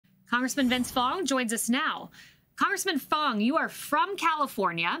Congressman Vince Fong joins us now. Congressman Fong, you are from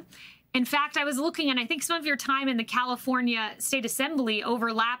California. In fact, I was looking, and I think some of your time in the California State Assembly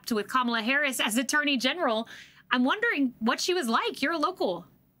overlapped with Kamala Harris as Attorney General. I'm wondering what she was like. You're a local.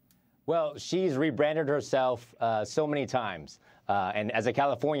 Well, she's rebranded herself so many times. And as a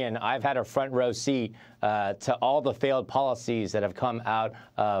Californian, I've had a front row seat to all the failed policies that have come out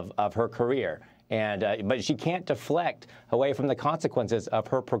of her career. But she can't deflect away from the consequences of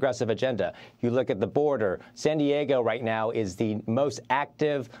her progressive agenda. You look at the border. San Diego right now is the most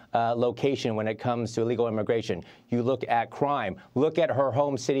active location when it comes to illegal immigration. You look at crime. Look at her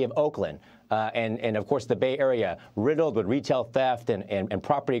home city of Oakland. And of course, the Bay Area, riddled with retail theft and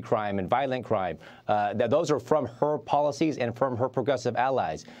property crime and violent crime. Those are from her policies and from her progressive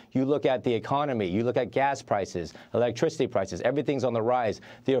allies. You look at the economy. You look at gas prices, electricity prices. Everything's on the rise.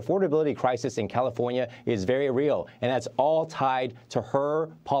 The affordability crisis in California is very real, and that's all tied to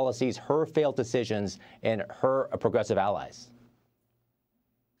her policies, her failed decisions, and her progressive allies.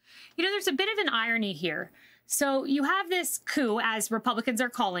 You know, there's a bit of an irony here. So you have this coup, as Republicans are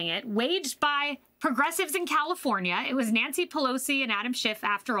calling it, waged by progressives in California. It was Nancy Pelosi and Adam Schiff,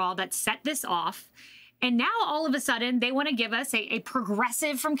 after all, that set this off. And now, all of a sudden, they want to give us a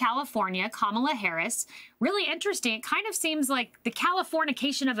progressive from California, Kamala Harris. Really interesting. It kind of seems like the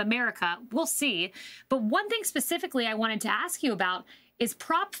Californication of America. We'll see. But one thing specifically I wanted to ask you about is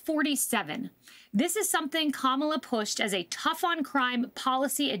Prop 47. This is something Kamala pushed as a tough-on-crime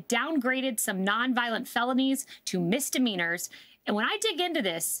policy. It downgraded some nonviolent felonies to misdemeanors. And when I dig into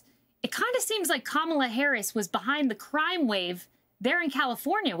this, it kind of seems like Kamala Harris was behind the crime wave there in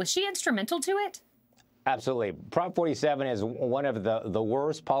California. Was she instrumental to it? Absolutely. Prop 47 is one of the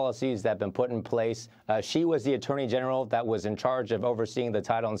worst policies that have been put in place. She was the Attorney General that was in charge of overseeing the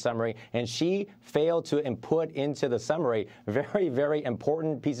title and summary, and she failed to input into the summary very, very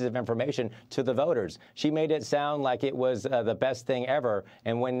important pieces of information to the voters. She made it sound like it was the best thing ever.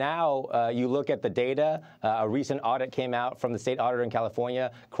 And when now you look at the data, a recent audit came out from the state auditor in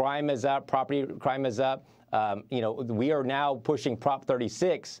California. Crime is up, property crime is up. We are now pushing Prop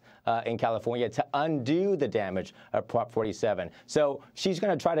 36 in California to undo the damage of Prop 47. So she's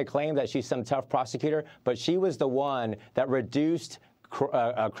going to try to claim that she's some tough prosecutor, but she was the one that reduced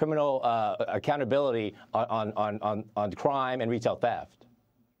criminal accountability on crime and retail theft.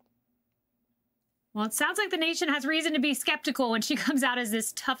 Well, it sounds like the nation has reason to be skeptical when she comes out as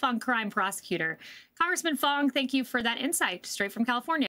this tough-on-crime prosecutor. Congressman Fong, thank you for that insight straight from California.